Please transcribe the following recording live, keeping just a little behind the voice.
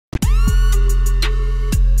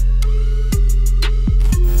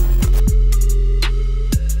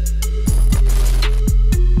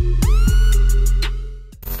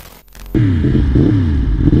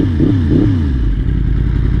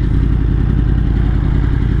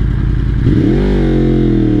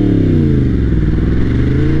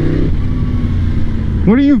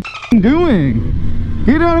What are you doing?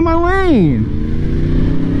 Get out of my lane!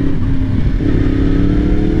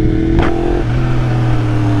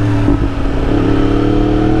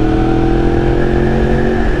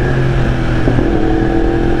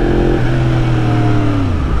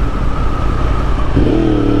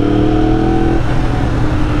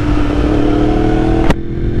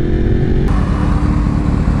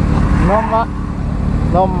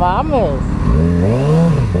 No mames.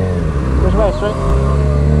 Which way, straight?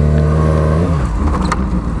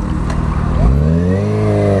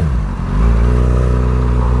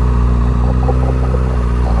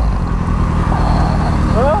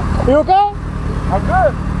 You okay? I'm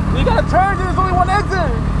good. You gotta turn, there's only one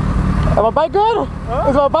exit. Is my bike good? Huh?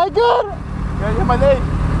 Is my bike good? Yeah, you hit my leg.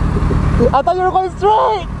 I thought you were going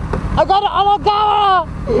straight. I got it on camera.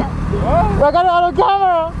 What? I got it on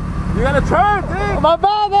camera. You gotta turn, dude. My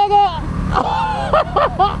bad, nigga.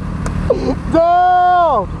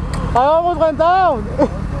 Damn. I almost went down.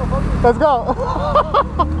 Let's go.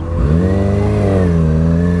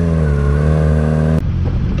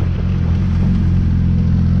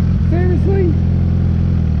 Seriously?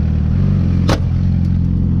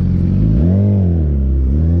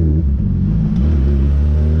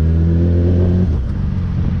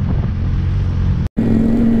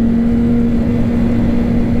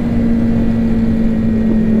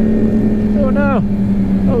 Oh no!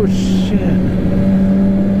 Oh shit!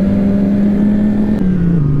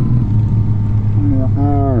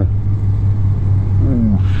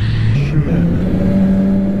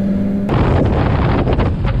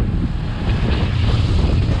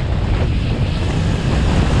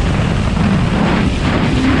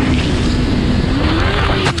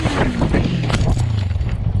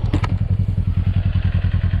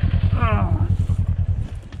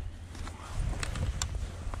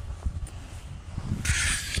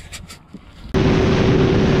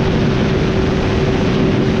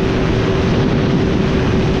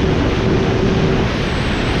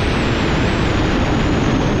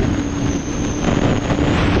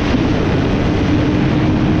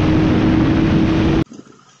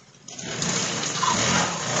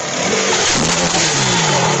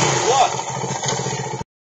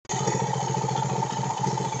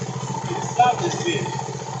 Stop this shit.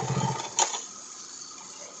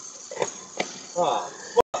 Oh,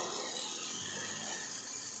 fuck.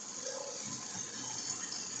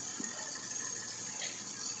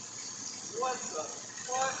 What the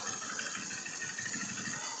fuck?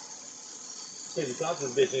 Shit, you stopped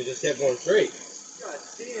this bitch and it just kept going straight. God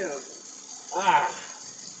damn. Ah.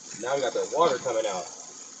 Now we got the water coming out.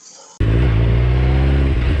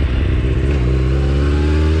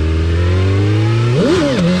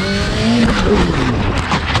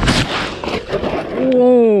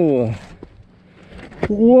 Whoa!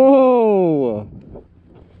 Whoa!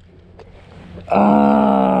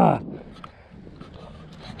 Ah!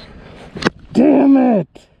 Damn it!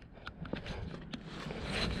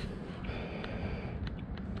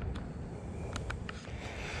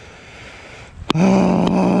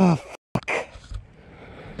 Ah, fuck.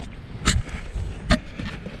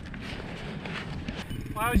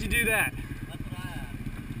 Why would you do that?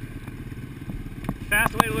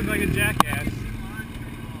 Fast way to look like a jackass.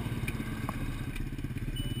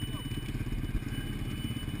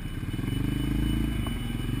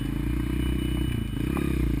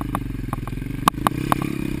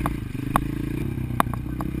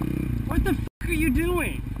 What the fuck are you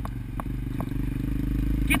doing?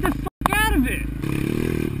 Get the fuck out of it!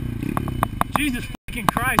 Jesus fucking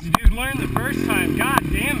Christ, dude, learn the first time. God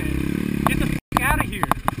damn it. Get the fuck out of here.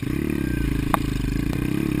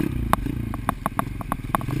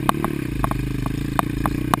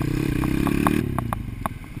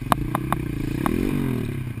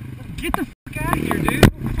 Get the fuck out of here, dude.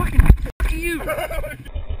 Fucking fuck you.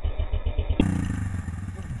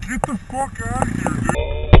 Get the fuck out of here, dude.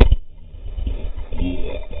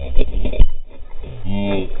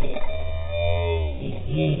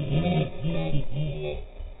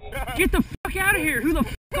 Get the fuck out of here! Who the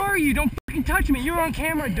fuck are you? Don't fucking touch me! You're on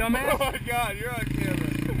camera, dumbass! Oh my god, you're on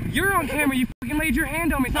camera. You're on camera! You fucking laid your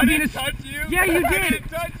hand on me! I didn't touch you? Yeah, you I did! didn't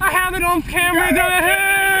touch you. I have it on camera,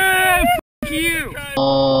 dumbass! Fuck you!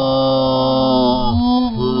 Call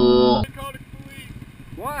the police.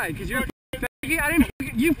 Why? Because you're a faggot? I didn't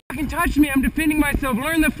fucking, you fucking touched me! I'm defending myself!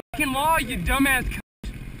 Learn the fucking law, you dumbass cunt!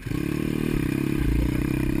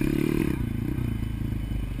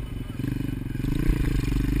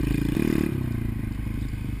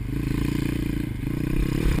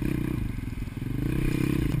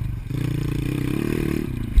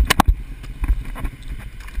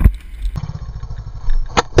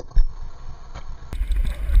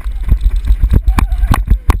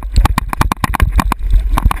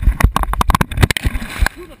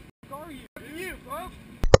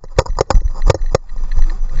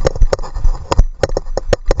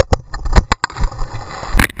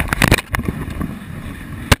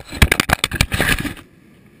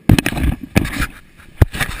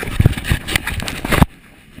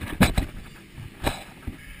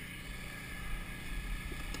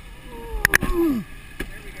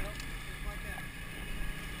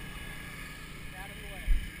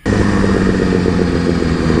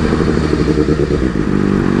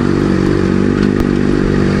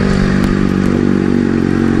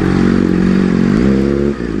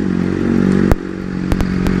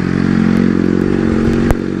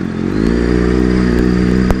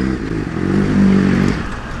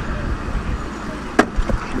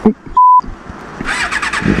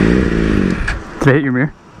 Did I hit your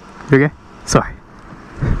mirror? You okay? Sorry.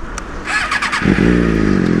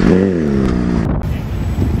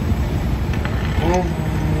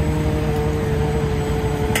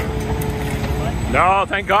 No,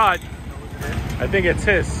 thank God. I think it's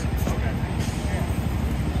his.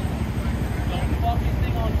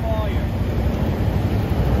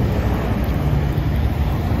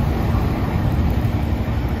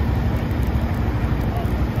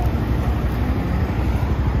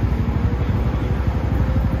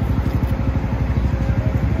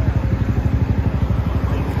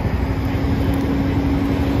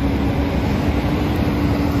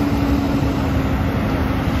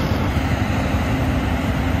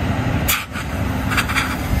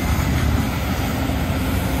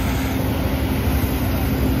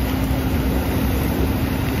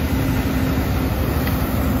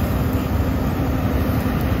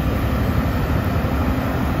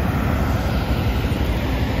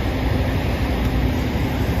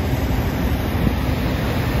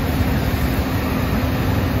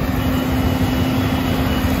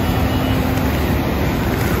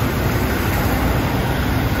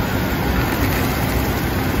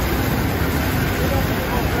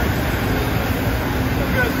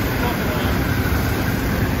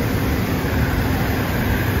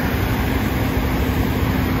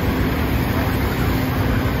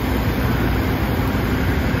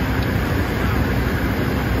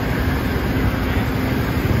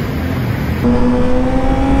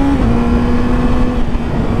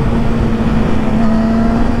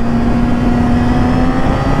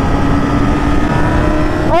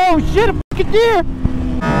 Oh shit, a fucking deer!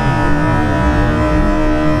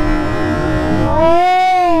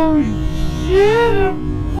 Oh shit, a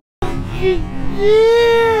fucking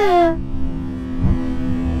deer!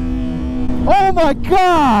 Oh my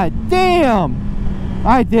god, damn!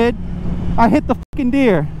 I did. I hit the fucking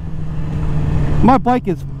deer. My bike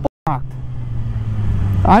is fucked.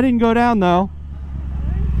 I didn't go down though.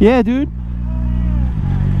 Yeah, dude.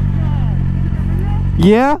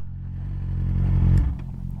 Yeah?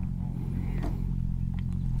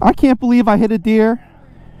 I can't believe I hit a deer.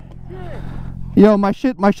 Yo, my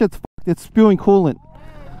shit's fucked. It's spewing coolant.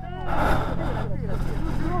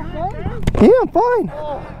 Yeah, I'm fine.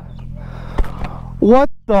 What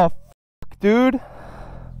the fuck, dude?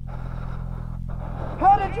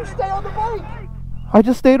 How did you stay on the bike? I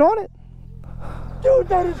just stayed on it. Dude,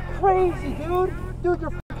 that is crazy, dude. Dude,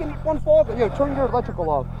 you're fucking one fall. Yo, turn your electrical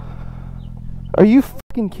off. Are you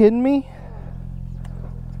fucking kidding me?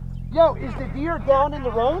 Yo, is the deer down in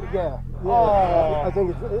the road? Yeah. Oh. I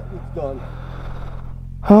think it's done.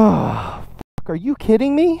 Oh, fuck, are you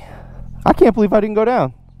kidding me? I can't believe I didn't go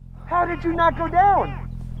down. How did you not go down?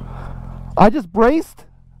 I just braced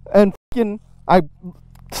and fucking, I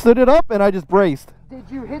stood it up and I just braced. Did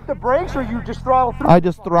you hit the brakes or you just throttled through? I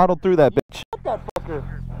just throttled through that bitch. Shut that fucker.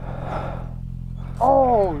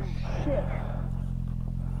 Oh, shit.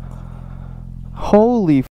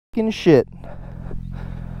 Holy fucking shit.